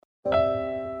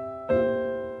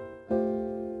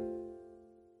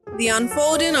The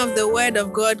unfolding of the Word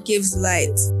of God gives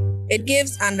light. It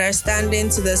gives understanding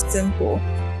to the simple.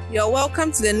 You're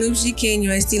welcome to the Nubji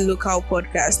University Local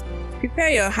Podcast.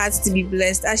 Prepare your hearts to be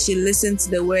blessed as you listen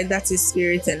to the Word that is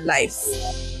spirit and life.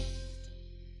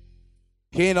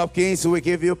 King of Kings, we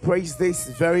give you praise this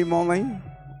very morning.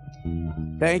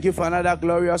 Thank you for another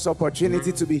glorious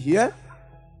opportunity to be here.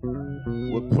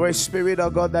 We pray, Spirit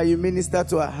of God, that you minister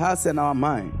to our hearts and our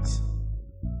minds.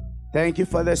 Thank you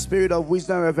for the spirit of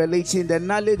wisdom, revelation, the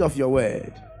knowledge of your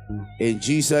word. In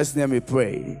Jesus' name we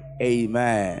pray.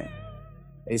 Amen.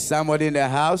 Is somebody in the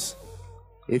house?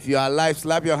 If you are alive,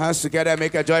 slap your hands together and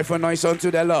make a joyful noise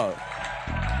unto the Lord.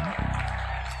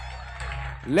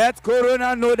 Let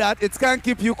Corona know that it can't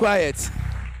keep you quiet.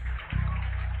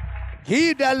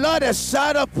 Give the Lord a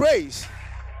shout of praise.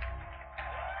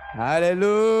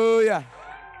 Hallelujah.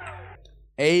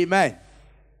 Amen.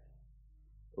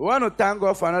 We want to thank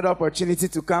God for another opportunity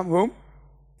to come home.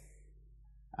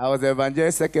 I was the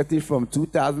evangelist secretary from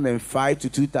 2005 to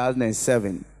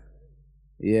 2007.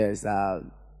 Yes,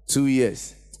 2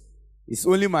 years. It's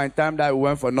only my time that we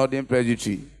went for Northern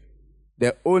Presbytery.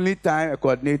 The only time a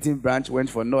coordinating branch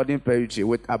went for Northern Presbytery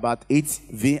with about 8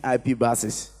 VIP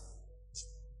buses.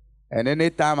 And any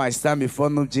time I stand before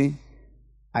Nubji,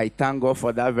 I thank God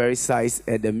for that very size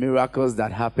and the miracles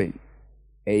that happen.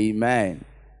 Amen.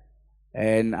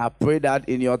 And I pray that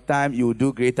in your time you will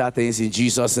do greater things in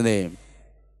Jesus' name.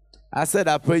 I said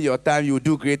I pray your time you will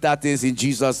do greater things in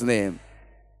Jesus' name.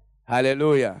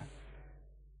 Hallelujah.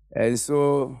 And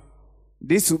so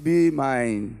this will be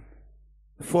my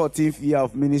 14th year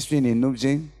of ministering in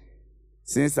Nubji.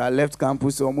 Since I left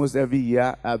campus almost every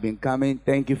year, I've been coming.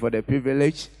 Thank you for the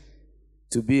privilege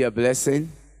to be a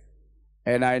blessing.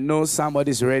 And I know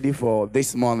somebody's ready for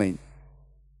this morning.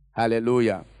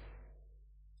 Hallelujah.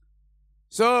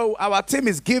 So our team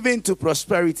is giving to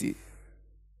prosperity.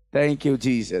 Thank you,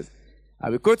 Jesus. I'll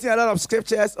be quoting a lot of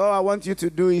scriptures. All I want you to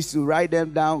do is to write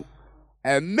them down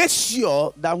and make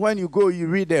sure that when you go, you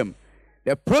read them.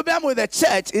 The problem with the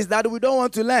church is that we don't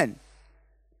want to learn.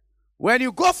 When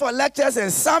you go for lectures and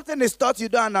something is taught you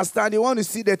don't understand, you want to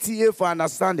see the TA for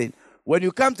understanding. When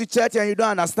you come to church and you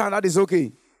don't understand, that is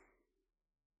okay.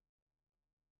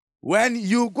 When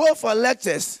you go for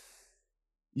lectures,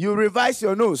 you revise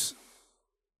your notes.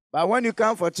 But when you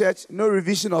come for church, no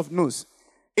revision of notes.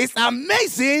 It's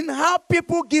amazing how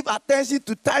people give attention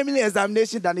to timely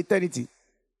examination than eternity.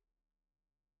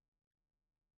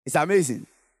 It's amazing.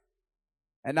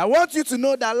 And I want you to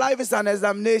know that life is an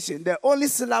examination. The only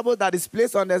syllable that is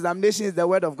placed on the examination is the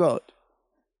word of God.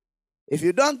 If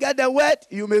you don't get the word,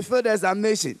 you may fail the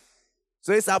examination.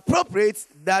 So it's appropriate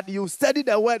that you study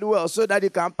the word well so that you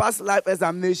can pass life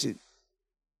examination.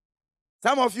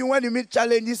 Some of you, when you meet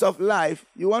challenges of life,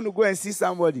 you want to go and see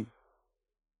somebody.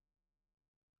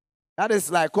 That is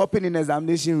like copying in an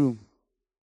examination room.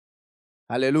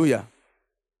 Hallelujah.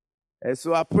 And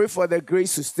so I pray for the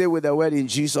grace to stay with the word in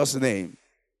Jesus' name.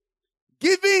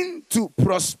 Giving to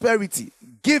prosperity.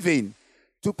 Giving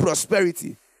to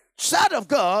prosperity. Child of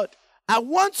God, I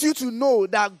want you to know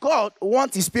that God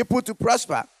wants his people to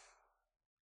prosper.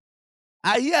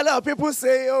 I hear a lot of people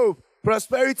say, oh,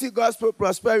 prosperity, gospel,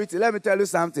 prosperity. Let me tell you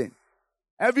something.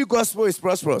 Every gospel is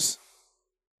prosperous.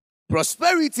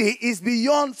 Prosperity is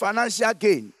beyond financial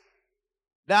gain.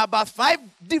 There are about 5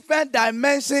 different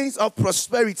dimensions of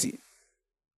prosperity.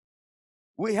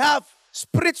 We have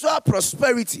spiritual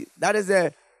prosperity. That is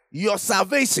your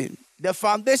salvation, the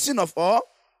foundation of all.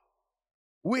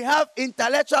 We have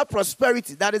intellectual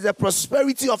prosperity. That is the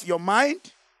prosperity of your mind.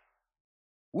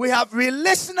 We have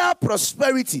relational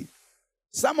prosperity.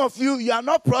 Some of you, you are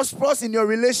not prosperous in your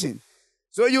relation.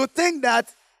 So you think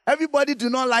that everybody do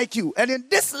not like you. And in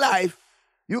this life,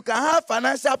 you can have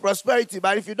financial prosperity,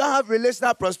 but if you don't have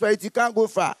relational prosperity, you can't go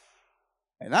far.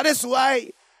 And that is why,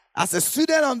 as a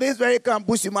student on this very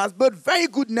campus, you must build very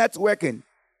good networking.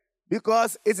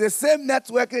 Because it's the same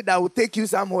networking that will take you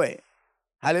somewhere.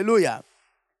 Hallelujah.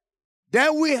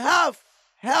 Then we have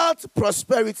health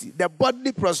prosperity, the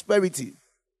bodily prosperity.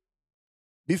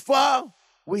 Before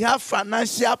we have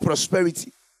financial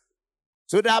prosperity.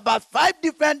 So there are about 5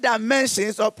 different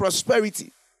dimensions of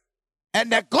prosperity.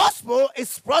 And the gospel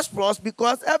is prosperous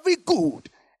because every good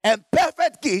and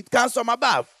perfect gift comes from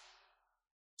above.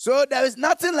 So there is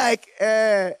nothing like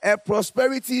a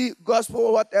prosperity gospel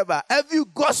or whatever. Every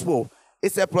gospel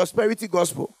is a prosperity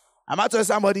gospel. I'm not telling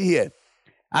somebody here.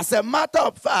 As a matter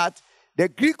of fact, the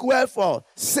Greek word for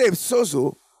save,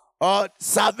 sozo, or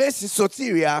salvation,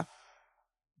 soteria,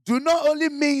 do not only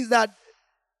mean that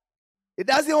it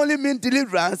doesn't only mean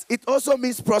deliverance, it also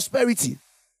means prosperity.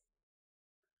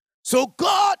 So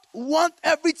God wants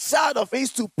every child of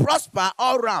his to prosper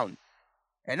all round.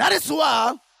 And that is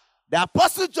why the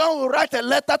Apostle John will write a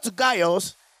letter to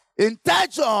Gaius in 3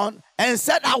 John and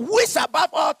said, I wish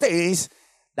above all things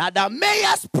that thou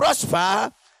mayest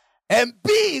prosper and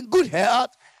be in good health,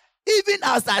 even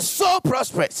as thy soul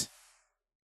prospers.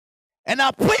 And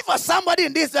I pray for somebody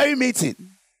in this very meeting.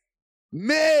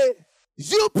 May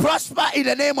you prosper in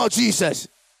the name of Jesus.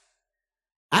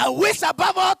 I wish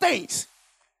above all things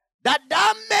that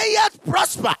thou mayest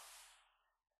prosper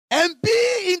and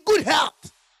be in good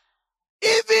health,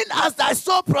 even as thy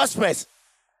soul prospers.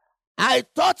 I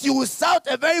thought you would shout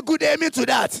a very good amen to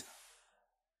that.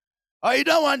 Or you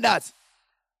don't want that?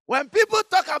 When people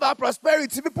talk about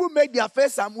prosperity, people make their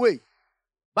face some way.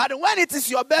 But when it is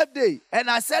your birthday,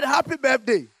 and I said happy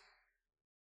birthday,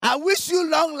 I wish you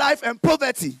long life and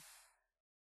poverty.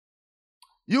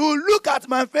 You will look at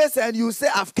my face and you say,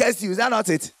 I've cursed you. Is that not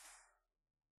it?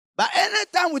 But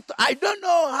anytime I don't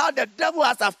know how the devil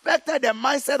has affected the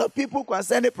mindset of people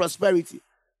concerning prosperity.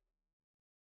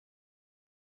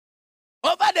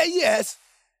 Over the years,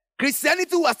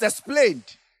 Christianity was explained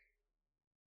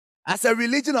as a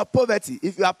religion of poverty.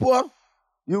 If you are poor,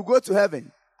 you go to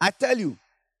heaven. I tell you,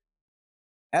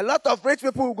 a lot of rich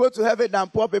people will go to heaven than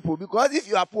poor people, because if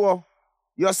you are poor,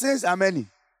 your sins are many.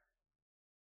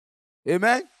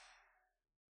 Amen?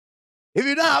 If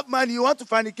you don't have money, you want to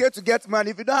fornicate to get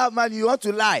money. If you don't have money, you want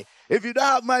to lie. If you don't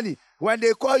have money, when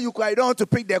they call you, you don't want to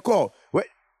pick their call.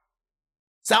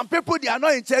 Some people, they are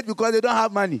not in church because they don't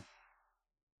have money.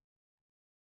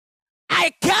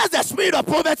 I cast the spirit of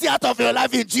poverty out of your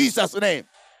life in Jesus' name.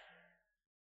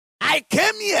 I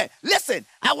came here. Listen,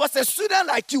 I was a student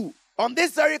like you on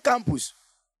this very campus.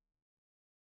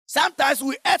 Sometimes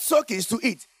we ate soakings to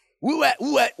eat. We were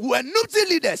nupty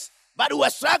leaders, but we were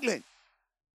struggling.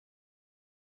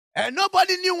 And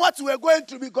nobody knew what we were going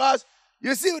through, because,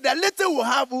 you see, the little we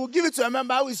have, we will give it to a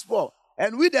member who is poor.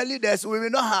 And we, the leaders, we will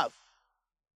not have.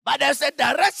 But there's a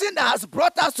direction that has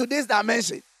brought us to this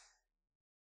dimension.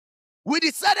 We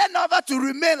decided never to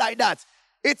remain like that.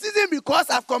 It isn't because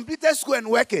I've completed school and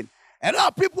working. A lot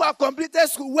of people have completed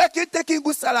school, working, taking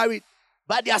good salary,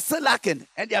 but they are still lacking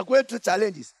and they are going through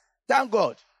challenges. Thank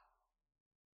God.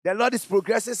 The Lord is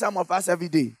progressing some of us every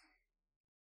day.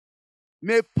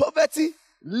 May poverty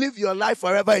live your life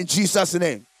forever in Jesus'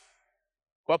 name.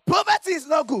 But poverty is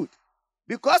not good.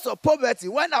 Because of poverty,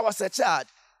 when I was a child,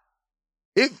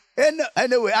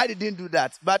 anyway, I didn't do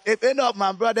that. But if any of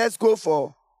my brothers go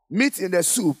for meat in the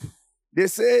soup, they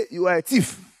say you are a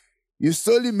thief. You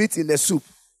stole meat in the soup.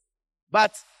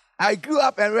 But I grew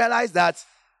up and realized that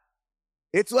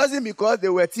it wasn't because they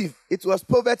were thieves. It was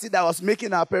poverty that was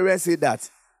making our parents say that.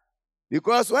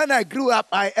 Because when I grew up,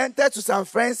 I entered to some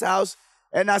friend's house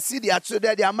and I see their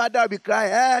children, their mother will be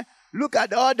crying, look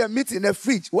at all the meat in the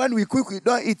fridge. When we cook, we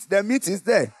don't eat. The meat is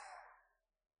there.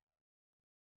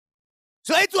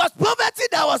 So it was poverty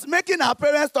that was making our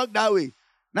parents talk that way.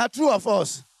 Not true of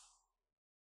us.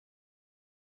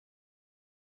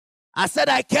 I said,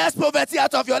 I cast poverty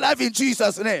out of your life in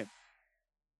Jesus' name.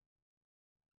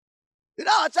 You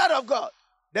know, a child of God,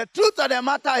 the truth of the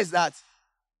matter is that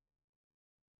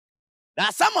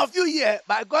some of you here,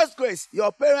 by God's grace,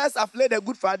 your parents have laid a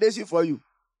good foundation for you.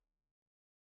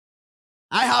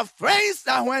 I have friends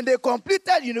that when they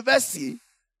completed university,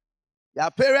 their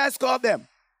parents called them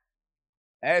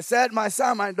and said, my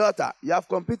son, my daughter, you have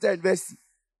completed university.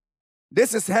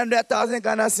 This is 100,000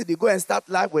 Ghana cedi. Go and start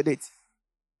life with it.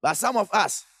 But some of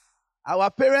us,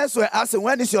 our parents were asking,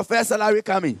 when is your first salary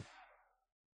coming?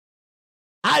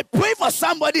 I pray for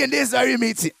somebody in this very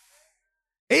meeting.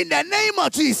 In the name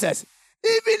of Jesus,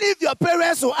 even if your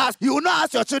parents will ask, you will not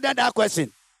ask your children that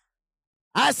question.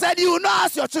 I said you will not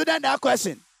ask your children that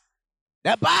question.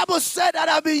 The Bible said that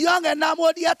I've been young and now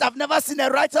old, yet I've never seen a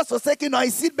righteous forsaken or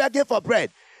his seed begging for bread.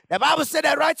 The Bible said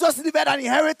the righteous leave an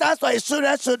inheritance for his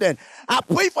children's children. I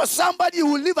pray for somebody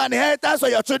who will leave an inheritance for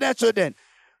your children's children.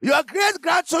 Your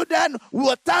great-grandchildren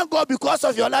will thank God because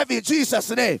of your life in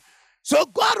Jesus' name. So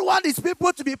God wants his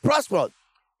people to be prosperous.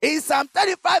 In Psalm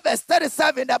 35 verse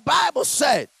 37, the Bible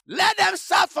said, let them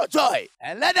shout for joy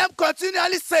and let them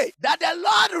continually say that the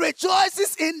Lord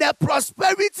rejoices in the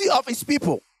prosperity of his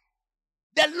people.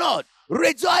 The Lord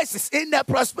rejoices in the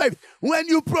prosperity. When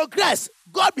you progress,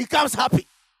 God becomes happy.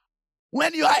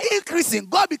 When you are increasing,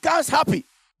 God becomes happy.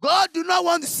 God do not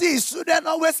want to see his children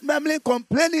always mumbling,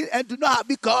 complaining, and do not have,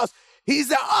 because he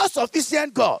is an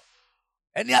all-sufficient God.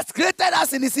 And he has created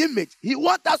us in his image. He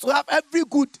wants us to have every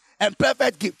good and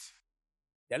perfect gift.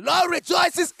 The Lord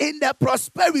rejoices in the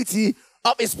prosperity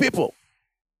of his people.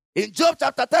 In Job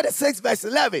chapter 36, verse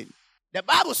 11, The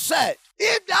Bible said,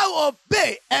 if thou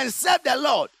obey and serve the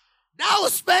Lord, thou will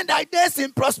spend thy days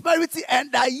in prosperity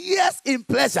and thy years in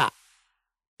pleasure.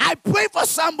 I pray for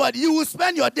somebody, you will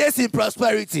spend your days in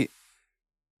prosperity.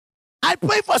 I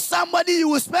pray for somebody, you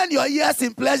will spend your years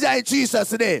in pleasure in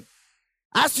Jesus' name.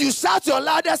 As you shout your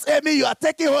loudest amen, you are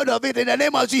taking hold of it in the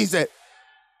name of Jesus.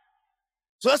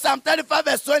 So Psalm 35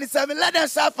 verse 27, let them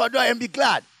shout for joy and be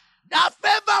glad. Thou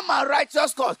favor my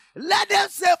righteous cause. Let them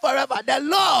say forever, the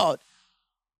Lord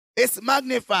is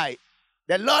magnified.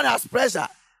 The Lord has pleasure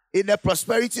in the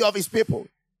prosperity of his people.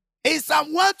 In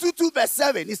Psalm 122 verse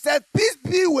 7, he said, peace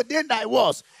be within thy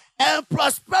walls and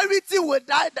prosperity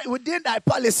within thy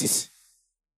palaces.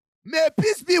 May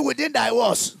peace be within thy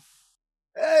walls.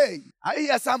 Hey, I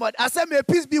hear somebody. I said, may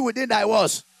peace be within thy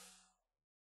walls.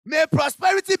 May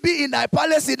prosperity be in thy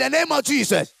palace in the name of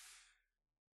Jesus.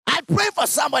 I pray for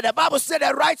somebody. The Bible said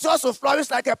the righteous will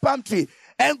flourish like a palm tree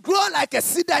and grow like a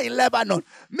cedar in Lebanon.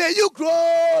 May you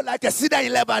grow like a cedar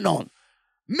in Lebanon.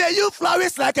 May you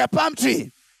flourish like a palm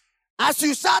tree. As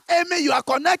you shout amen, you are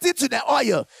connected to the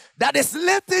oil that is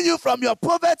lifting you from your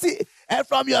poverty and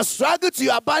from your struggle to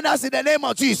your abundance in the name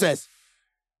of Jesus.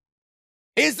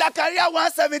 In Zechariah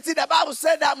 1:17, the Bible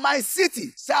said that my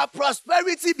city shall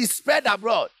prosperity be spread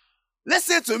abroad.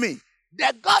 Listen to me.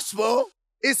 The gospel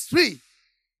is free,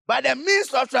 but the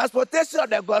means of transportation of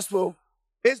the gospel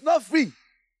is not free.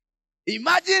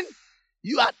 Imagine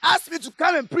you had asked me to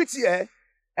come and preach here,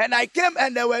 and I came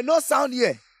and there were no sound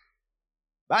here.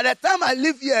 By the time I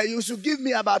leave here, you should give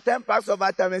me about 10 packs of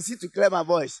vitamin C to clear my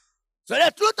voice. So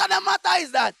the truth of the matter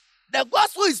is that the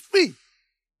gospel is free,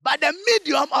 but the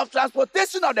medium of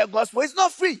transportation of the gospel is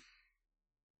not free.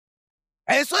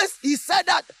 And so he said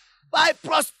that by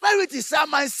prosperity shall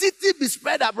my city be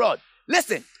spread abroad.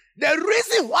 Listen, the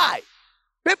reason why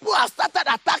people have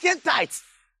started attacking tithes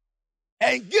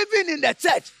and giving in the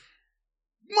church,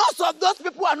 most of those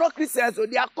people are not Christians, so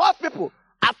they are called people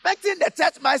affecting the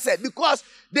church mindset because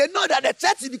they know that the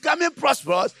church is becoming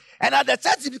prosperous, and as the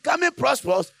church is becoming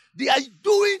prosperous, they are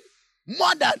doing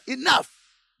more than enough.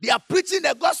 They are preaching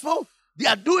the gospel. They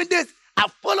are doing this. I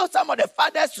followed some of the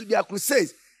fathers to their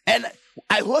crusades. And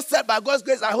I hosted, by God's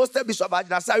grace, I hosted Bishop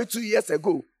Adinasari 2 years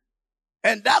ago.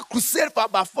 And that crusade for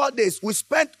about 4 days, we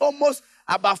spent almost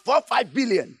about 4-5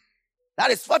 billion.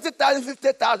 That is 40,000,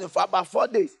 50,000 for about 4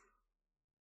 days.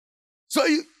 So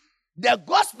the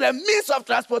gospel, the means of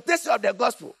transportation of the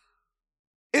gospel,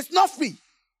 is not free.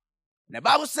 The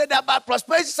Bible said that by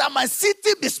prosperity shall my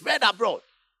city be spread abroad.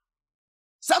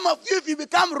 Some of you, if you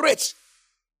become rich,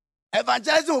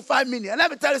 evangelizing will find meaning. And let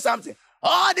me tell you something.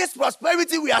 All this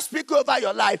prosperity we are speaking over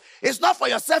your life is not for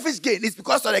your selfish gain. It's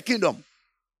because of the kingdom.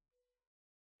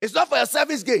 It's not for your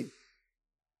selfish gain.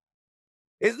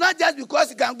 It's not just because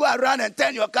you can go around and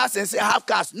turn your cars and say, I have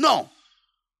cars. No.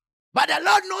 But the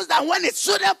Lord knows that when it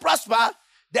shouldn't prosper,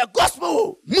 the gospel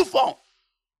will move on.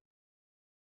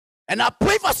 And I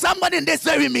pray for somebody in this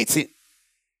very meeting.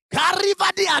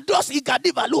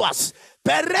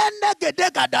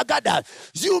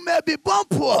 You may be born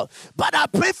poor, but I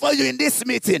pray for you in this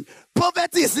meeting.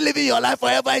 Poverty is living your life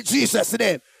forever in Jesus'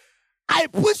 name. I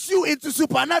push you into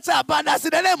supernatural abundance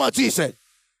in the name of Jesus.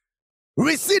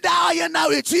 Receive that oil now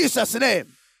in Jesus'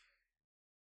 name.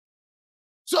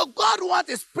 So God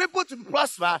wants his people to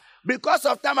prosper. Because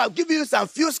of time, I'll give you some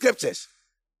few scriptures.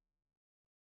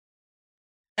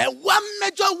 And one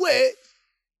major way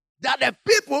that the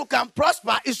people can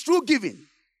prosper is through giving.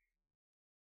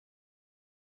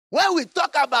 When we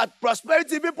talk about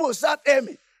prosperity, people start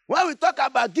aiming. When we talk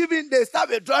about giving, they start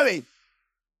withdrawing.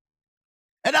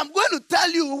 And I'm going to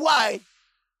tell you why,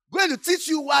 going to teach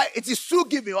you why it is through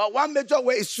giving, or one major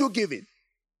way is through giving.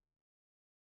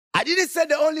 I didn't say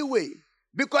the only way,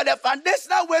 because the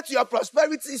foundational way to your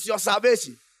prosperity is your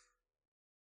salvation.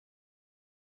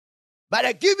 But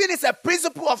the giving is a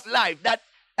principle of life that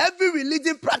every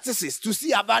religion practices to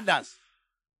see abundance.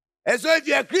 And so if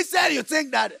you're a Christian, you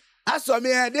think that, as for me,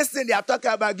 this thing they are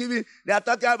talking about giving, they are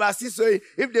talking about so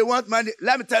if they want money,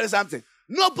 let me tell you something.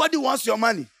 Nobody wants your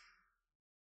money.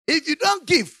 If you don't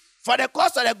give for the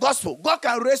cause of the gospel, God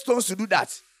can raise stones to do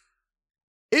that.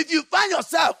 If you find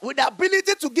yourself with the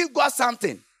ability to give God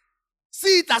something,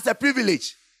 see it as a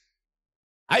privilege.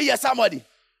 Are you here, somebody?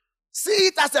 See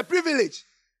it as a privilege.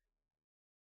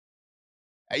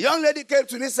 A young lady came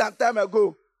to me some time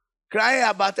ago, crying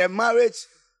about a marriage,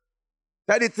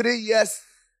 33 years,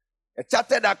 a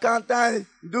chartered accountant,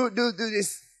 do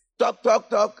this,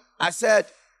 talk. I said,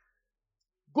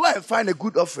 go and find a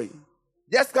good offering.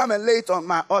 Just come and lay it on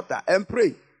my altar and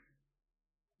pray.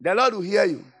 The Lord will hear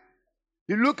you.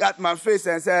 You look at my face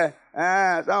and say,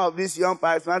 some of these young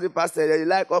pastors, they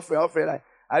like offering.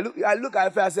 I look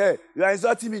at her, I say, you are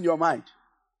insulting me in your mind.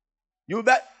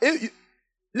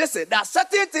 Listen, there are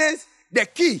certain things, the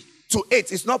key to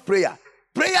it is not prayer.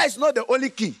 Prayer is not the only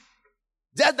key.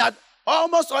 Just that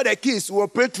almost all the keys will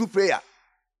pray through prayer.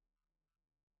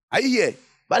 Are you here?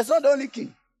 But it's not the only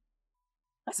key.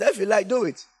 I said, if you like, do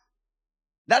it.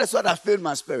 That is what I filled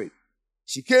my spirit.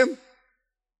 She came,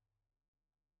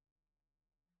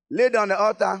 laid on the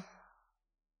altar,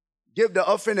 gave the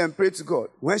offering and prayed to God.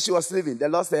 When she was leaving, the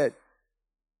Lord said,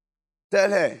 tell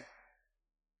her,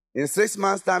 in 6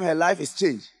 months' time, her life is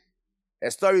changed. Her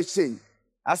story is changed.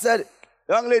 I said,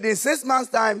 young lady, in 6 months'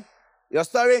 time, your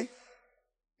story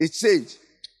is changed.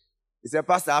 He said,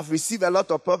 Pastor, I've received a lot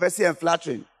of prophecy and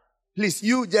flattering. Please,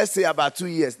 you just say about 2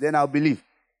 years, then I'll believe.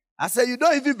 I said, you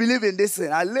don't even believe in this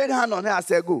thing. I laid hand on her. I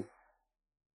said, go.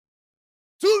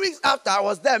 2 weeks after, I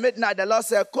was there midnight. The Lord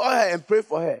said, call her and pray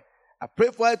for her. I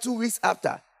prayed for her 2 weeks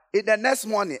after. In the next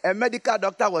morning, a medical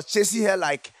doctor was chasing her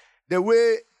like the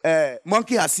way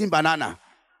monkey has seen banana.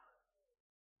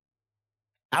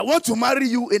 I want to marry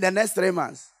you in the next 3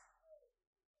 months.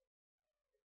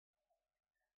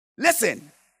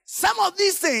 Listen, some of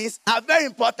these things are very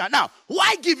important. Now,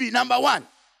 why giving? Number one,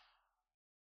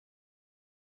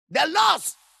 the Lord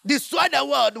destroyed the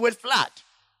world with flood.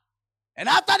 And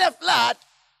after the flood,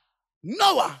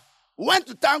 Noah went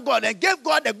to thank God and gave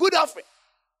God a good offering.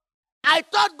 I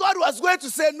thought God was going to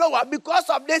say, Noah, because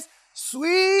of this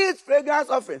sweet fragrance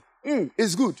offering,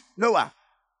 it's good, Noah.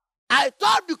 I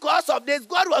thought because of this,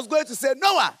 God was going to say,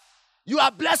 Noah, you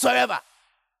are blessed forever.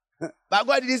 But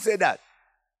God didn't say that.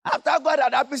 After God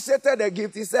had appreciated the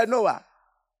gift, he said, Noah,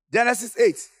 Genesis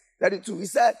 8:32, he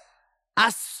said,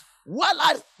 as well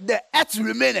as the earth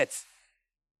remaineth,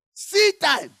 seed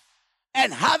time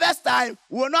and harvest time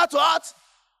will not what?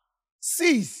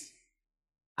 Cease.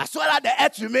 As well as the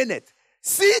earth remaineth,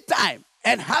 seed time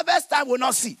and harvest time will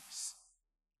not cease.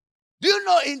 Do you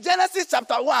know in Genesis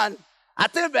chapter 1, I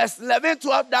think verse 11,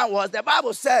 12 downwards, the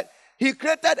Bible said, he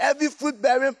created every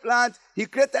fruit-bearing plant, he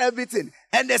created everything.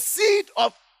 And the seed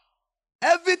of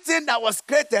everything that was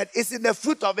created is in the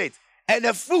fruit of it. And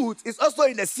the fruit is also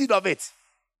in the seed of it.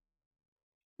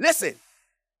 Listen.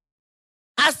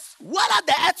 As well as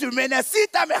the earth remains,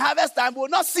 seed time and harvest time will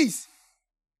not cease.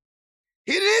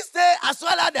 He didn't say, as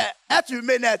well as the earth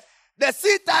remains, the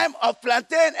seed time of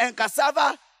plantain and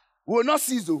cassava will not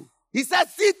cease. He said,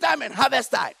 seed time and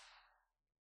harvest time.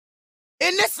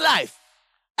 In this life,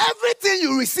 everything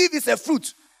you receive is a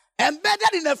fruit.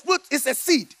 Embedded in the fruit is a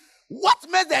seed. What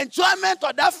makes the enjoyment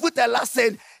of that fruit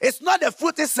lasting is not the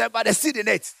fruit itself, but the seed in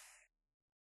it.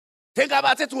 Think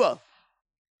about it well.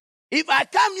 If I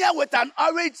come here with an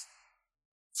orange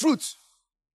fruit,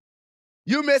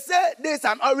 you may say there's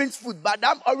an orange fruit, but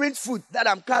that orange fruit that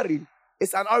I'm carrying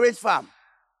is an orange farm.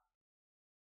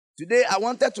 Today, I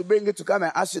wanted to bring you to come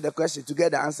and ask you the question to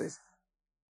get the answers.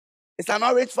 It's an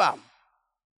orange farm.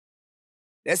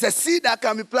 There's a seed that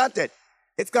can be planted.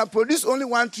 It can produce only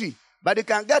one tree, but you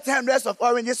can get hundreds of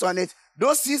oranges on it.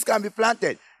 Those seeds can be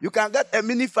planted. You can get a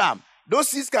mini farm. Those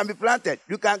seeds can be planted.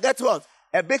 You can get what?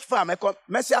 A big farm, a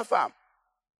commercial farm.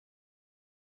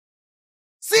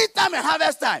 Seed time and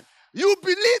harvest time. You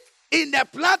believe in the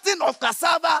planting of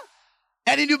cassava,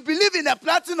 and you believe in the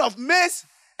planting of maize,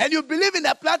 and you believe in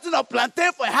the planting of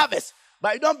plantain for harvest,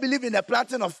 but you don't believe in the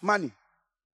planting of money.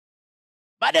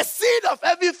 But the seed of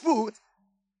every fruit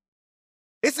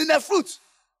is in the fruit.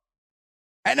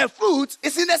 And the fruit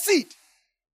is in the seed.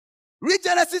 Read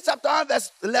Genesis chapter 1,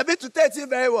 verse 11 to 13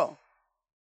 very well.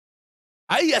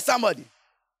 I hear somebody.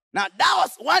 Now, that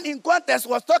was one in context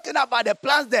was talking about the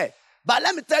plants there. But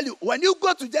let me tell you, when you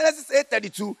go to Genesis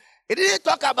 8:32, it didn't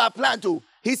talk about plant too.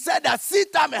 He said that seed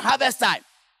time and harvest time.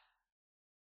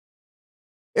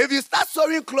 If you start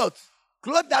sewing clothes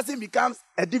doesn't become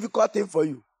a difficult thing for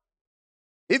you.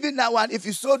 Even that one, if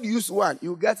you sewed used one,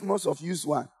 you get most of used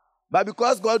one. But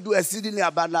because God do exceedingly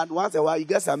abundant once a while, you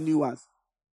get some new ones.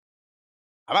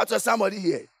 I'm about to somebody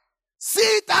here.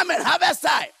 Seed time and harvest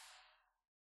time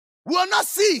will not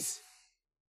cease.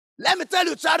 Let me tell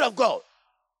you, child of God,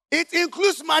 it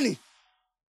includes money.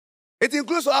 It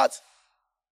includes what?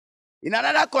 In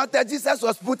another context, Jesus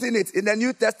was putting it in the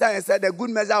New Testament and said, the good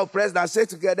measure of pressed and shake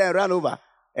together and run over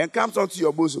and comes onto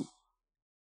your bosom.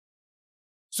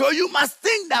 So you must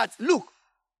think that, look,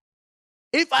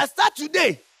 if I start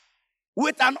today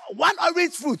with one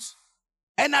orange fruit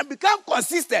and I become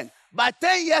consistent, by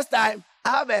 10 years' time, I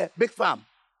have a big farm.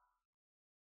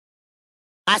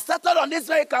 I started on this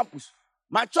very campus.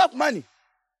 My chop money,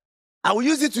 I will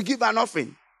use it to give an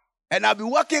offering. And I'll be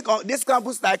working on this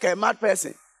campus like a mad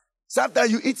person.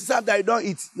 Sometimes you eat, sometimes you don't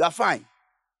eat. You are fine.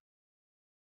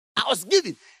 I was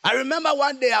giving. I remember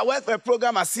one day I went for a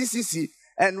program at CCC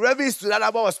and Reverend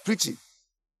Studalaba was preaching.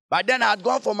 But then I had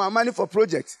gone for my money for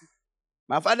project.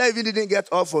 My father even didn't get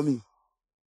all for me.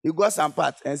 He got some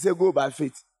part and said, go by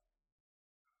faith.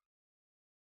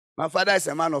 My father is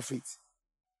a man of faith.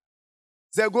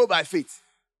 He said, go by faith.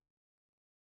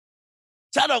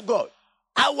 Child of God,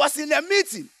 I was in a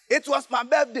meeting. It was my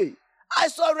birthday. I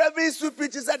saw Reverend Sue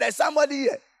preach. He said, there's somebody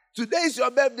here. Today is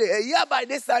your birthday. A year by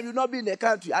this time, you'll not be in the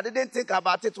country. I didn't think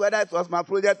about it, whether it was my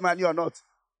project money or not.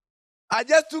 I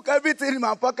just took everything in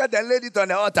my pocket and laid it on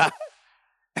the altar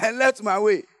and left my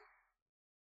way.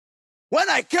 When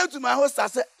I came to my house, I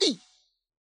said,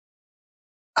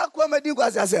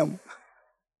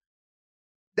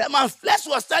 then my flesh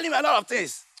was telling me a lot of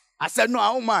things. I said, no,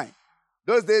 I don't mind.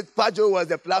 Those days, Pajo was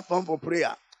the platform for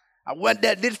prayer. I went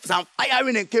there, did some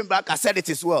firing and came back. I said, it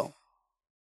is well.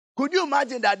 Could you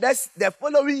imagine that the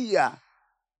following year,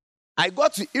 I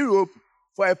got to Europe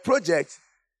for a project,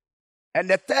 and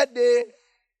the third day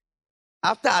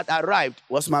after I arrived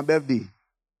was my birthday.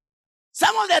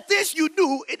 Some of the things you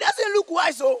do, it doesn't look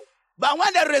wise, but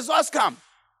when the results come,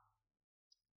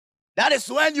 that is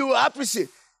when you appreciate.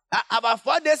 About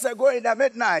 4 days ago in the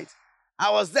midnight,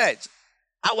 I was there.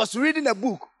 I was reading a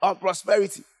book on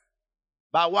prosperity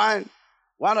by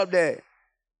one of the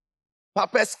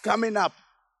papas coming up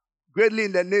greatly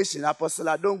in the nation, Apostle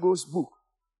Adongo's book.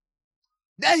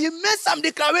 Then he made some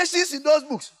declarations in those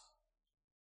books.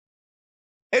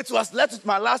 It was left with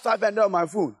my last 500 on my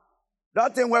phone.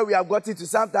 Don't think where we have got it to.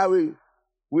 Sometimes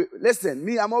we listen,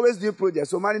 me, I'm always doing projects,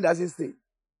 so money doesn't stay.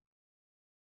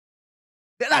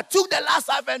 Then I took the last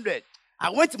 500. I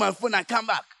went to my phone and come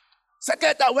back.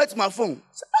 Second time, I went to my phone.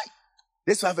 Said, hey,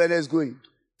 this 500 is going.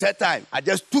 Third time, I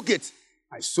just took it.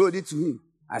 I showed it to him.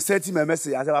 I sent him a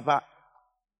message. I said, Papa,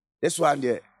 this one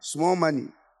there, small money,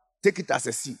 take it as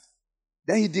a seed.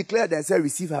 Then he declared and said,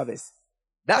 receive harvest.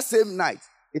 That same night,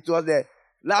 it was the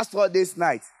last 4 days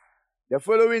night. The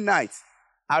following night,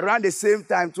 around the same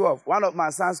time, 12, one of my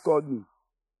sons called me.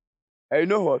 And you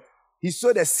know what? He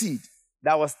sowed a seed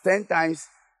that was 10 times,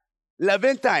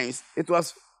 11 times. It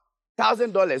was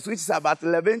 $1,000, which is about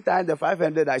 11 times the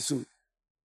 500 I sowed.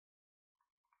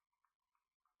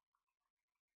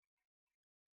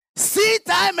 Seed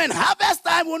time and harvest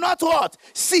time will not what?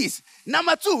 Cease.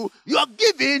 Number two, you are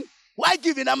giving. Why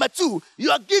giving? Number two,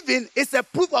 you are giving is a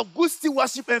proof of good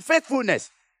stewardship and faithfulness.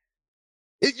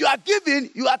 If you are giving,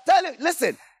 you are telling,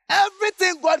 listen,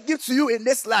 everything God gives to you in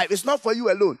this life is not for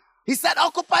you alone. He said,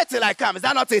 occupy till I come. Is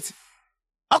that not it?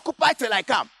 Occupy till I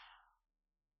come.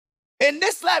 In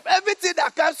this life, everything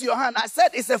that comes to your hand, I said,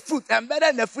 it's a fruit. And better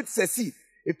than the fruit is a seed.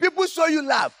 If people show you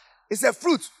love, it's a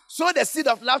fruit. Sow the seed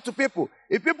of love to people.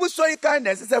 If people show you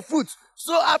kindness, it's a fruit.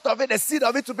 Sow out of it the seed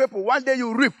of it to people. One day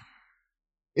you reap.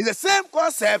 It's the same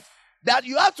concept that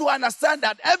you have to understand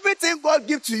that everything God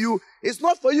gives to you is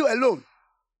not for you alone.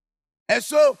 And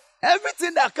so,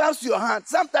 everything that comes to your hand,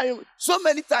 sometimes, so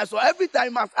many times, or every time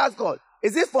you must ask God,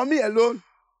 is it for me alone?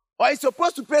 Or is it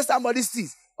supposed to pay somebody's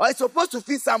fees? Or is it supposed to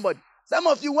feed somebody? Some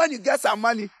of you, when you get some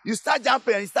money, you start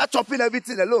jumping and you start chopping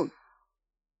everything alone.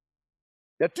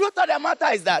 The truth of the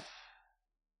matter is that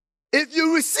if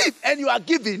you receive and you are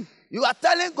giving, you are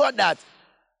telling God that,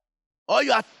 or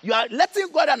you are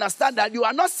letting God understand that you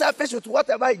are not selfish with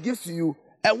whatever He gives to you,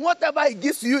 and whatever He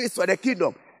gives to you is for the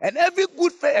kingdom. And every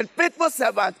good and faithful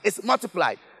servant is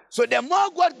multiplied. So the more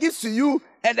God gives to you,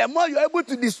 and the more you're able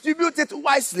to distribute it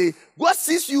wisely, God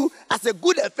sees you as a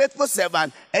good and faithful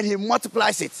servant, and He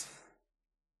multiplies it.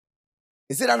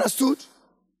 Is it understood?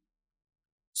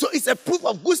 So it's a proof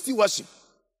of good stewardship.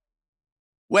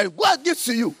 When God gives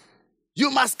to you, you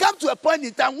must come to a point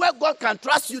in time where God can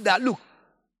trust you that, look,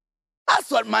 as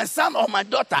for my son or my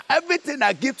daughter, everything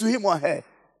I give to him or her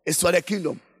is for the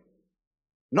kingdom,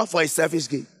 not for his selfish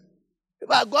gain.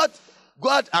 But God,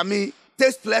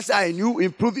 takes pleasure in you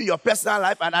improving your personal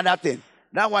life and other things.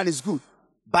 That one is good.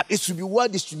 But it should be well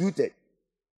distributed.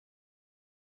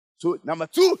 So, number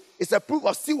two is a proof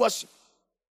of stewardship.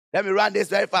 Let me run this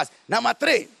very fast. Number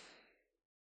three,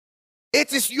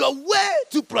 it is your way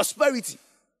to prosperity.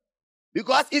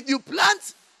 Because if you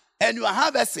plant and you are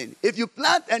harvesting,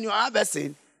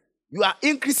 you are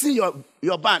increasing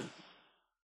your barn.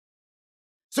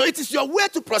 So it is your way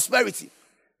to prosperity.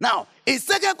 Now, in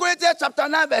 2 Corinthians chapter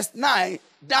 9, verse 9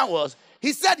 downwards,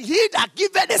 he said, he that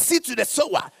giveth the seed to the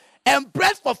sower and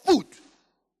bread for food.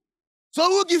 So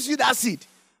who gives you that seed?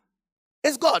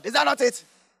 It's God. Is that not it?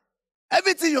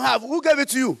 Everything you have, who gave it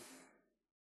to you?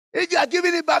 If you are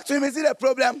giving it back to him, is it a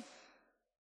problem?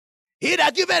 He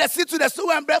that giveth the seed to the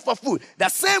sower and bread for food, the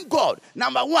same God,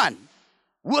 number one,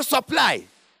 will supply.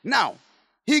 Now,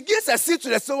 He gives a seed to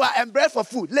the sower and bread for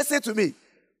food. Listen to me.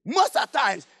 Most of the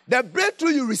times, the breakthrough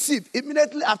you receive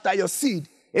immediately after your seed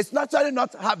is naturally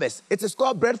not harvest. It is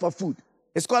called bread for food.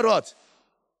 It's called what?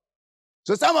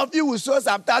 So some of you will sow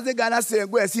some 1,000 Ghana say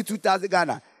and go and see 2,000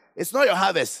 Ghana. It's not your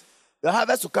harvest. Your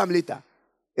harvest will come later.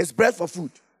 It's bread for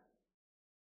food.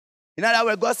 In other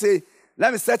words, God say,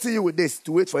 let me settle you with this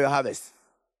to wait for your harvest.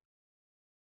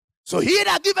 So he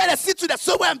that giveth a seed to the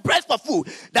sower and bread for food,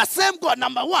 the same God,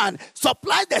 number one,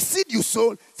 supply the seed you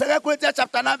sown. 2 Corinthians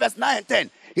chapter 9, verse 9 and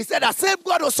 10. He said, the same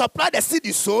God will supply the seed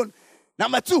you sown.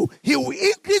 Number two, he will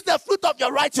increase the fruit of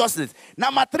your righteousness.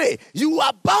 Number three, you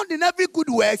are bound in every good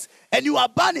works, and you are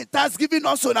bound in thanksgiving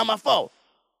also. Number four.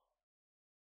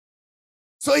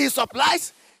 So he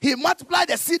supplies, he multiplies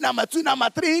the seed. Number two.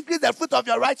 Number three, increase the fruit of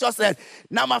your righteousness.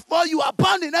 Number four, you are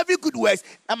bound in every good works.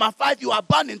 Number five, you are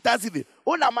bound in thanksgiving.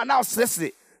 Oh, number now says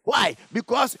it. Why?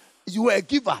 Because you are a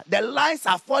giver. The lines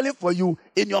are falling for you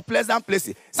in your pleasant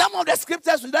places. Some of the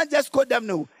scriptures, we don't just quote them,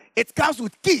 no. It comes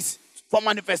with keys for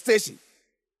manifestation.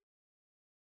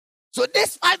 So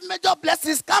these 5 major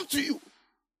blessings come to you.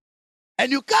 And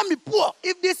you can't be poor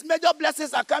if these major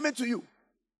blessings are coming to you.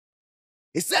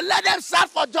 He said, let them shout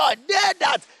for joy. They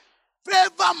that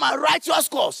favor my righteous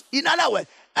cause. In other words,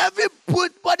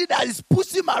 everybody that is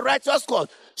pushing my righteous cause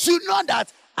should know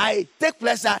that I take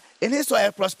pleasure in his or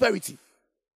her prosperity.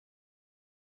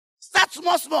 Start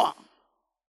small.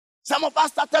 Some of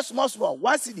us started small.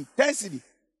 1 cedi, 10 cedi.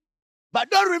 But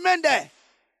don't remain there.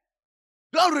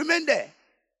 Don't remain there.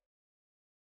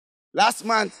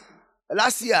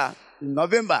 Last year, in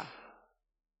November,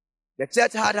 the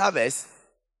church had harvest.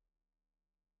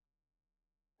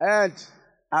 And,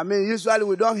 usually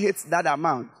we don't hit that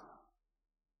amount.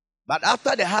 But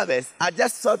after the harvest, I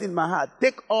just thought in my heart,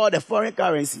 take all the foreign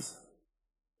currencies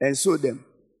and sow them.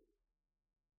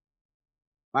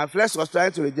 My flesh was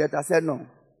trying to reject. I said, no.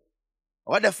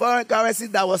 All the foreign currency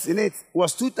that was in it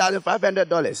was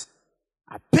 $2,500.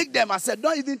 I picked them. I said,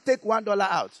 don't even take $1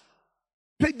 out.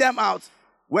 Picked them out,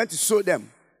 went to sow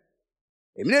them.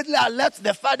 Immediately I left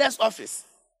the father's office.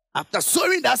 After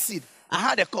sowing that seed, I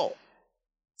had a call. I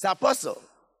said, Apostle,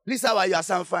 please, how are you? I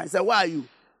said, I'm fine. He said, where are you?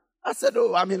 I said,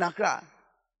 oh, I'm in Accra. I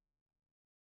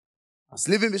was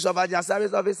leaving Bishop Ajan's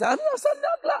service office. I said,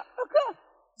 Accra.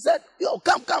 He said, yo,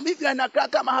 come. If you're in Accra,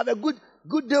 come, I have a good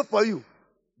deal for you.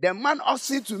 The man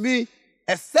offered to me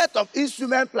a set of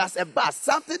instruments plus a bass,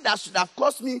 something that should have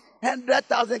cost me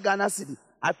 100,000 Ghana cedi.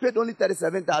 I paid only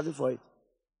 37,000 for it.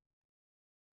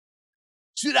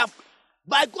 Should have,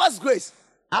 by God's grace,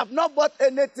 I have not bought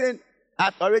anything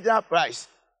at original price.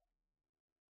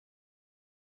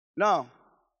 No.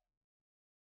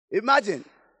 Imagine,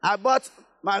 I bought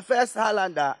my first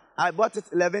Highlander, I bought it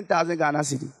 11,000 Ghana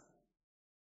cedi.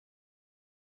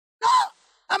 No,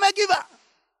 I'm a giver.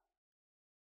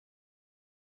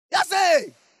 Yes,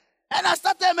 hey. And I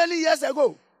started many years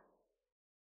ago.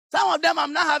 Some of them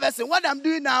I'm not harvesting. What I'm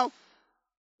doing now,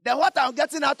 what I'm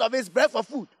getting out of it is bread for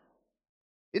food.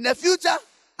 In the future,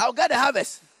 I'll get a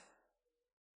harvest.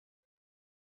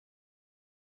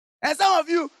 And some of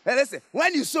you, listen,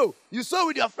 when you sow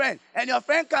with your friend, and your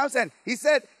friend comes and he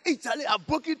said, hey, Charlie, I'm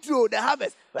booking through the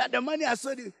harvest. But the money I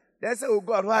sowed, they say, oh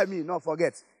God, why me? No,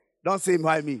 forget. Don't say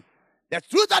why me. The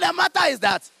truth of the matter is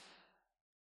that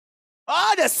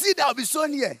all the seed that will be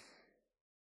sown here,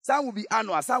 some will be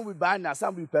annual, some will be biennial,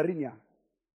 some will be perennial.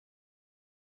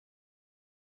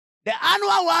 The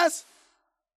annual ones,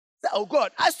 oh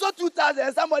God, I saw 2,000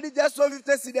 and somebody just sold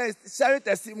 50 cedi and sharing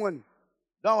testimony.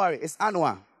 Don't worry, it's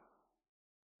annual.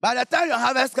 By the time your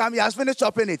harvest comes, you have finished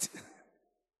chopping it.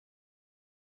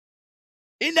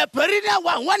 In the perennial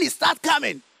one, when it starts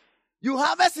coming, you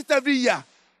harvest it every year.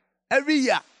 Every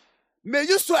year. May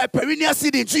you sow a perennial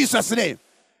seed in Jesus' name.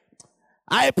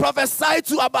 I prophesy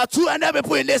to about 200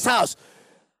 people in this house.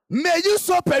 May you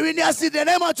sow perennial seed in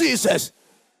the name of Jesus.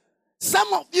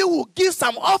 Some of you will give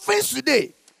some offerings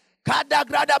today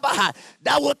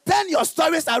that will turn your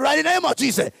stories around in the name of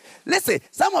Jesus. Listen,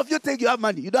 some of you think you have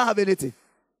money. You don't have anything.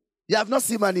 You have not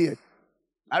seen money yet.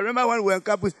 I remember when we were in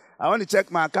campus, I want to check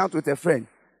my account with a friend.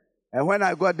 And when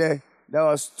I got there, there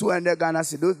was 200 Ghana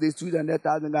cedi. Those days,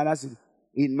 200,000 Ghana cedi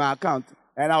in my account.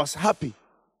 And I was happy.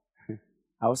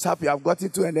 I was happy. I've gotten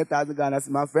 200,000 Ghana cedi.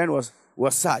 My friend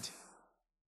was sad.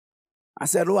 I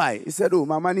said, why? He said, oh,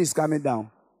 my money is coming down.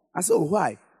 I said, oh,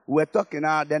 why? We were talking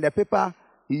now. Then the paper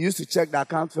he used to check the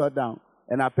account fell down.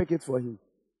 And I picked it for him.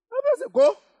 I said,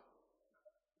 go.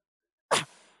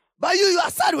 But you are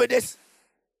sad with this.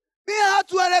 Me, I had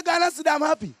 200 Ghana cedi. I'm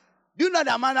happy. Do you know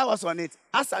the amount that was on it?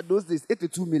 As at those days,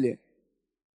 82 million.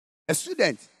 A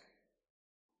student.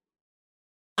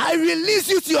 I release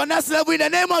you to your next level in the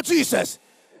name of Jesus.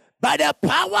 By the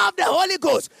power of the Holy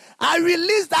Ghost, I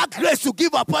release that grace to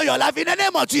give upon your life in the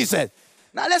name of Jesus.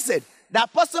 Now listen, the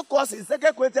apostle calls in 2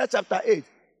 Corinthians chapter 8,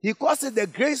 he calls it the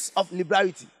grace of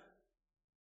liberality.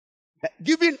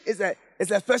 Giving is a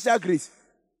special grace.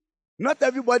 Not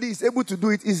everybody is able to do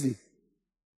it easily.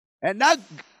 And that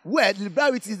word,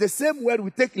 liberality, is the same word we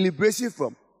take liberation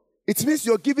from. It means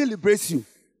your giving liberates you.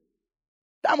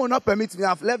 Time will not permit me.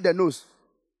 I've left the nose.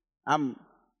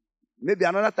 Maybe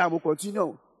another time we'll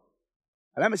continue.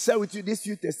 And let me share with you these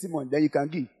few testimonies that you can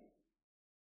give.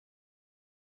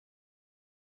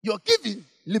 Your giving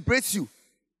liberates you.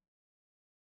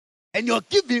 And your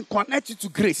giving connects you to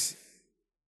grace.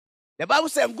 The Bible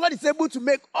says God is able to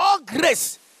make all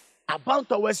grace abound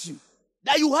towards you.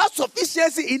 That you have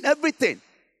sufficiency in everything.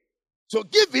 So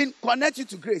giving connects you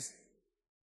to grace.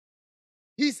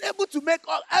 He's able to make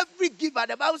every giver.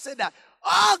 The Bible said that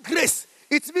all grace.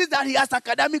 It means that he has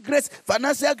academic grace,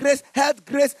 financial grace, health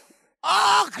grace,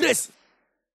 all grace.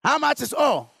 How much is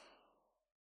all?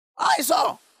 All is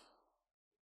all.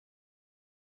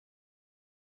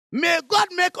 May God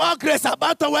make all grace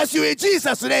abound towards you in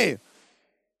Jesus' name.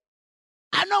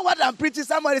 I know what I'm preaching.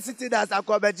 Somebody sitting there as I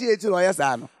call G18 or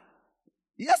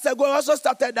years ago, I also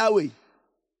started that way.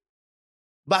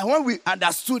 But when we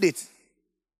understood it,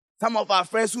 some of our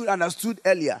friends who understood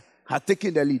earlier had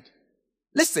taken the lead.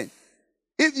 Listen,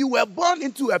 if you were born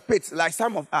into a pit like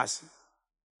some of us,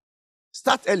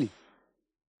 start early.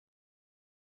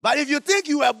 But if you think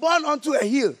you were born onto a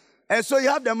hill and so you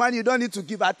have the money, you don't need to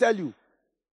give, I tell you.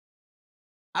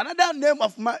 Another name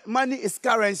of money is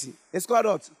currency. It's called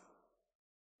what?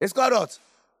 It's called what?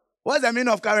 What's the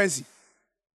meaning of currency?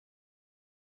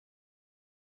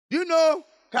 Do you know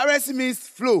currency means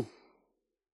flow?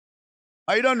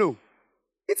 Or you don't know?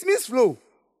 It means flow.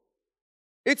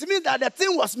 It means that the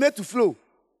thing was made to flow.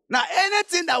 Now,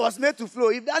 anything that was made to flow,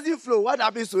 if it doesn't flow, what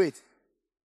happens to it?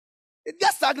 It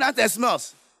gets stagnant and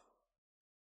smells.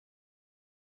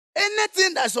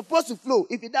 Anything that's supposed to flow,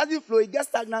 if it doesn't flow, it gets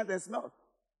stagnant and smells.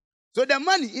 So the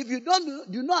money, if you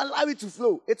do not allow it to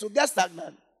flow, it will get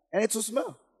stagnant and it will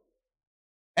smell.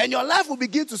 And your life will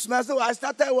begin to smell. So I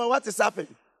started, well, what is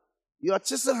happening? Your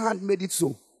chisel hand made it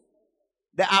so.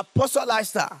 The apostle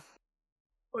lifestyle.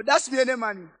 Oh, that's me any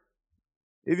money.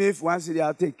 Even if one city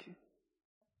I'll take.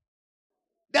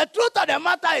 The truth of the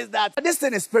matter is that this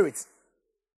thing is spirit.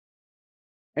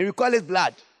 And we call it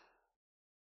blood.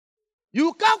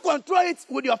 You can't control it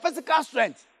with your physical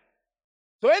strength.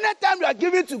 So anytime you are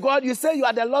giving to God, you say you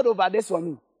are the Lord over this for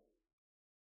me.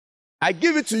 I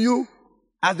give it to you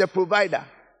as the provider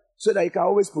so that you can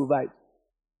always provide.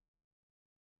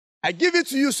 I give it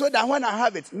to you so that when I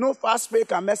have it, no fast spray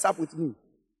can mess up with me.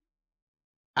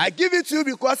 I give it to you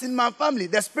because in my family,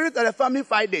 the spirit of the family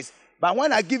fight this. But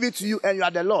when I give it to you and you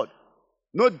are the Lord,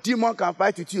 no demon can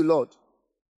fight with you, Lord.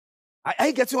 Are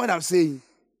you getting what I'm saying?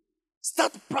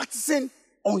 Start practicing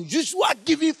unusual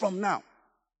giving from now.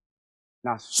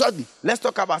 Now, shortly, let's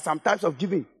talk about some types of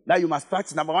giving that you must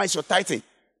practice. Number one is your tithing.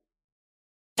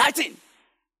 Tithing.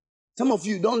 Some of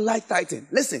you don't like tithing.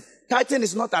 Listen, tithing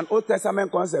is not an Old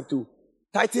Testament concept too.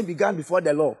 Tithing began before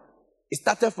the law. It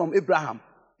started from Abraham.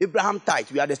 Abraham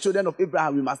tithed. We are the children of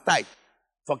Abraham. We must tithe.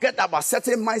 Forget about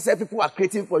certain mindset people are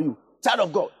creating for you. Child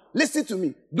of God, listen to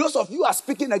me. Those of you who are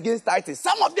speaking against tithing,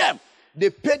 some of them, they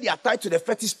pay their tithe to the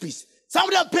fetish priest. Some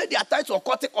of them pay their tithe to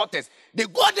occultic altars. They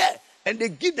go there and they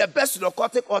give the best to the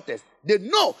occultic altars. They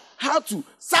know how to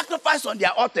sacrifice on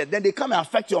their altar. Then they come and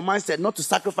affect your mindset not to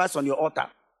sacrifice on your altar.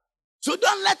 So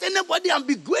don't let anybody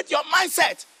ambiguate your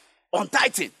mindset on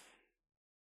tithing.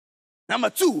 Number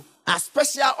two are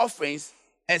special offerings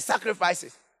and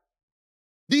sacrifices.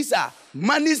 These are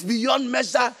monies beyond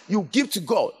measure you give to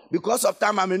God. Because of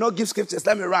time, I may not give scriptures.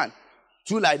 Let me run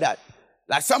through like that.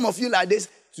 Like some of you like this,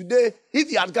 today,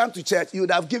 if you had gone to church, you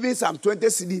would have given some 20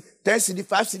 CD, 10 CD,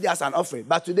 5 CD as an offering.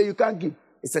 But today you can't give.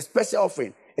 It's a special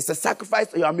offering. It's a sacrifice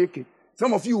that you are making.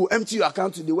 Some of you will empty your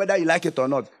account today, whether you like it or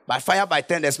not, by fire, by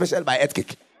thunder, especially by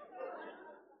earthquake.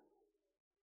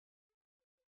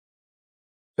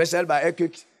 Especially by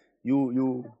earthquake,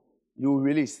 you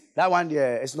release. That one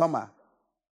there is normal.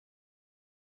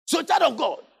 So, child of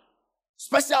God,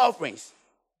 special offerings.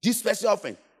 This special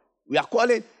offering, we are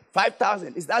calling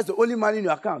 5,000. That's the only money in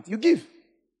your account. You give.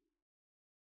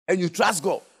 And you trust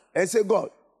God. And say, God,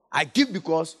 I give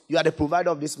because you are the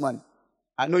provider of this money.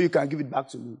 I know you can give it back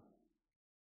to me.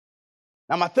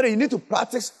 Number three, you need to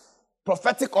practice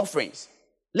prophetic offerings.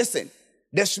 Listen,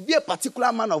 there should be a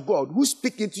particular man of God who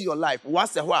speaks into your life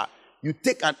once in a while. You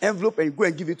take an envelope and you go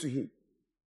and give it to him.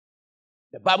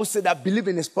 The Bible said that believe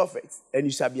in his prophets and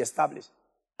you shall be established.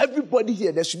 Everybody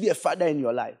here, there should be a father in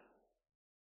your life.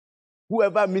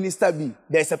 whoever minister be,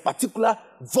 there's a particular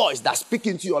voice that's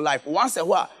speaking to your life. Once a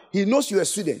while, he knows you're a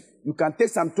student. You can take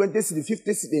some 20 cedi,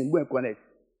 50 cedi and go and connect.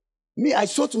 Me, I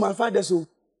show to my father, so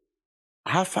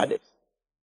I have fathers.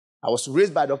 I was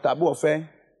raised by Dr. Abu Ofe.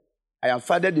 I am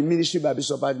fathered in ministry by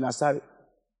Bishop Adi Nasari.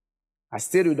 I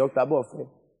stayed with Dr. Abu Ofe.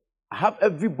 I have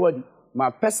everybody. My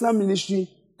personal ministry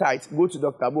tithe go to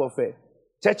Dr. Abu Ofe.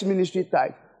 Church ministry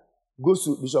tithe goes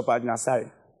to Bishop Adi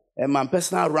Nasari. And my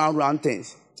personal round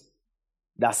things.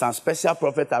 There's some special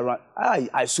prophet around.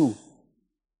 I saw.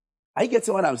 Are you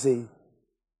getting what I'm saying?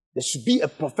 There should be a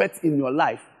prophet in your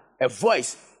life, a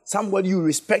voice, somebody you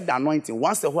respect the anointing.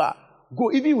 Once in a while,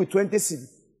 go even with 20 seed.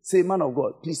 Say, man of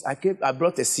God, please, I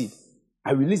brought a seed.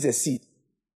 I release a seed.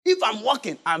 If I'm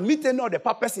walking, I'm meeting all the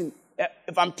purpose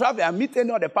if I'm traveling, I'm meeting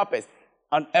all the purpose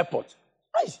on airport.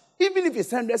 Even if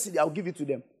it's 100 seed, I'll give it to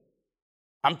them.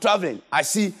 I'm traveling. I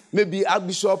see maybe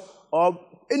Archbishop or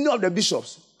any of the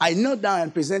bishops. I kneel down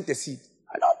and present a seed.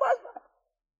 I don't pass by.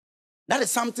 That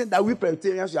is something that we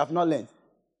Presbyterians have not learned.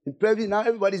 In Presby, now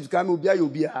everybody is becoming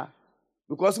Ubia.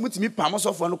 Because we need permission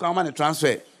of one come and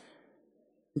transfer.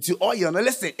 Into all you know.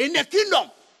 Listen, in the kingdom,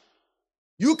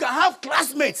 you can have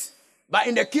classmates, but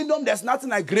in the kingdom, there's nothing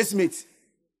like grace mates.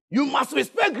 You must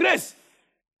respect grace.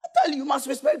 I tell you must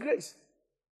respect grace.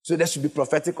 So there should be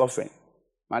prophetic offering.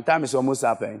 My time is almost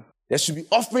up. There should be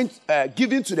offering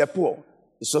given to the poor.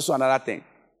 It's also another thing.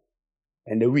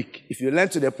 And the weak. If you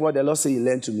lend to the poor, the Lord say you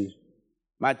lend to me.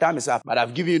 My time is up, but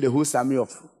I've given you the whole summary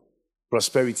of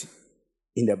prosperity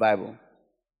in the Bible.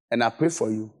 And I pray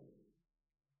for you.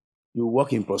 You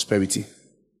walk in prosperity.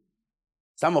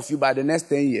 Some of you, by the next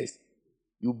 10 years,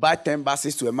 you buy 10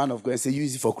 buses to a man of God and say,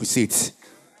 use it for crusades.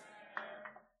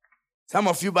 Some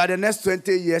of you, by the next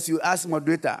 20 years, you ask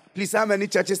moderator, please, how many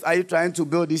churches are you trying to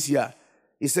build this year?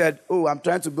 He said, I'm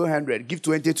trying to build 100. Give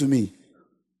 20 to me.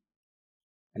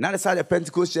 And that's how the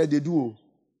Pentecost church, they do.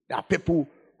 There are people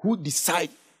who decide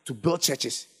to build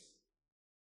churches.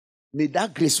 May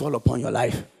that grace fall upon your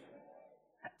life.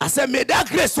 I said, may that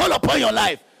grace fall upon your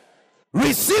life.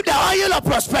 Receive the oil of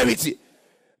prosperity.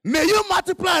 May you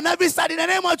multiply on every side in the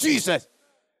name of Jesus.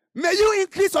 May you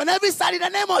increase on every side in the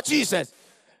name of Jesus.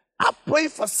 I pray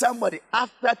for somebody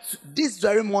after this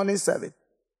very morning service.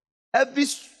 Every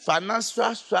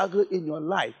financial struggle in your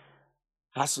life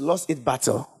has lost its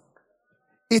battle.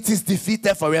 It is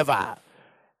defeated forever.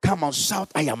 Come on,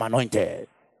 shout, I am anointed.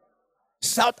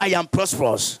 Shout, I am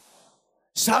prosperous.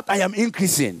 Shout, I am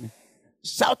increasing.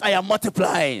 Shout, I am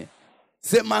multiplying.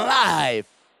 Say, my life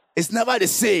is never the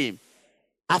same.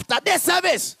 After this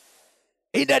service,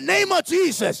 in the name of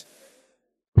Jesus.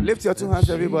 Lift your two hands,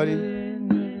 everybody.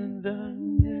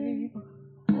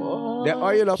 The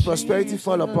oil of prosperity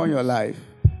fall upon your life.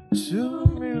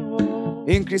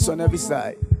 Increase on every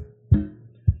side.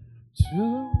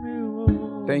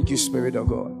 Thank you, Spirit of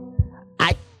God.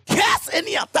 I curse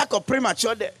any attack of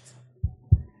premature death.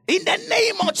 In the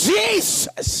name of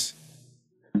Jesus.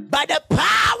 By the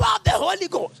power of the Holy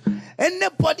Ghost.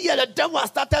 Anybody that the devil has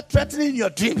started threatening your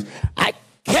dreams, I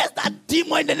curse that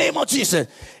demon in the name of Jesus.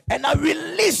 And I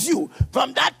release you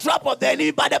from that trap of the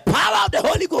enemy by the power of the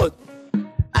Holy Ghost.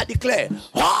 I declare,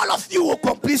 all of you will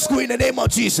complete school in the name of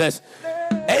Jesus.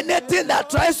 Anything that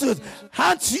tries to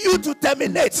hunt you to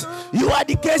terminate your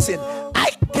education,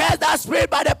 I curse that spirit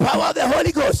by the power of the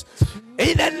Holy Ghost.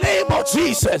 In the name of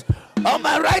Jesus. On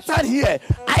my right hand here,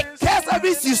 I curse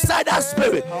every suicidal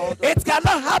spirit. It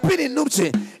cannot happen in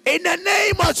Nuchi. In the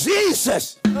name of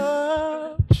Jesus.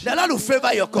 The Lord will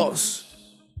favor your cause.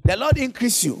 The Lord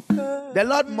increase you. The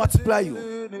Lord multiply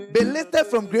you. Be lifted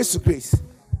from grace to grace.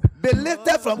 Be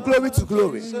lifted from glory to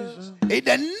glory. In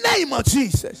the name of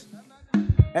Jesus.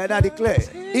 And I declare,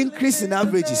 increase in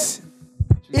averages.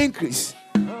 Increase.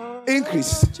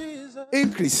 Increase.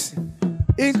 Increase.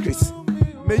 Increase.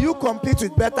 May you compete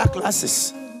with better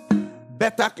classes.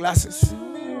 Better classes.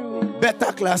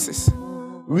 Better classes.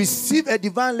 Receive a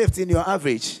divine lift in your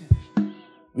average.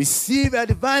 Receive a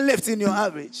divine lift in your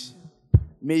average.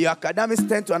 May your academics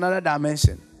turn to another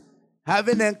dimension.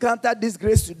 Having encountered this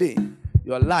grace today,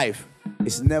 your life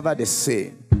is never the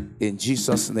same. In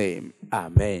Jesus' name,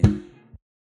 amen.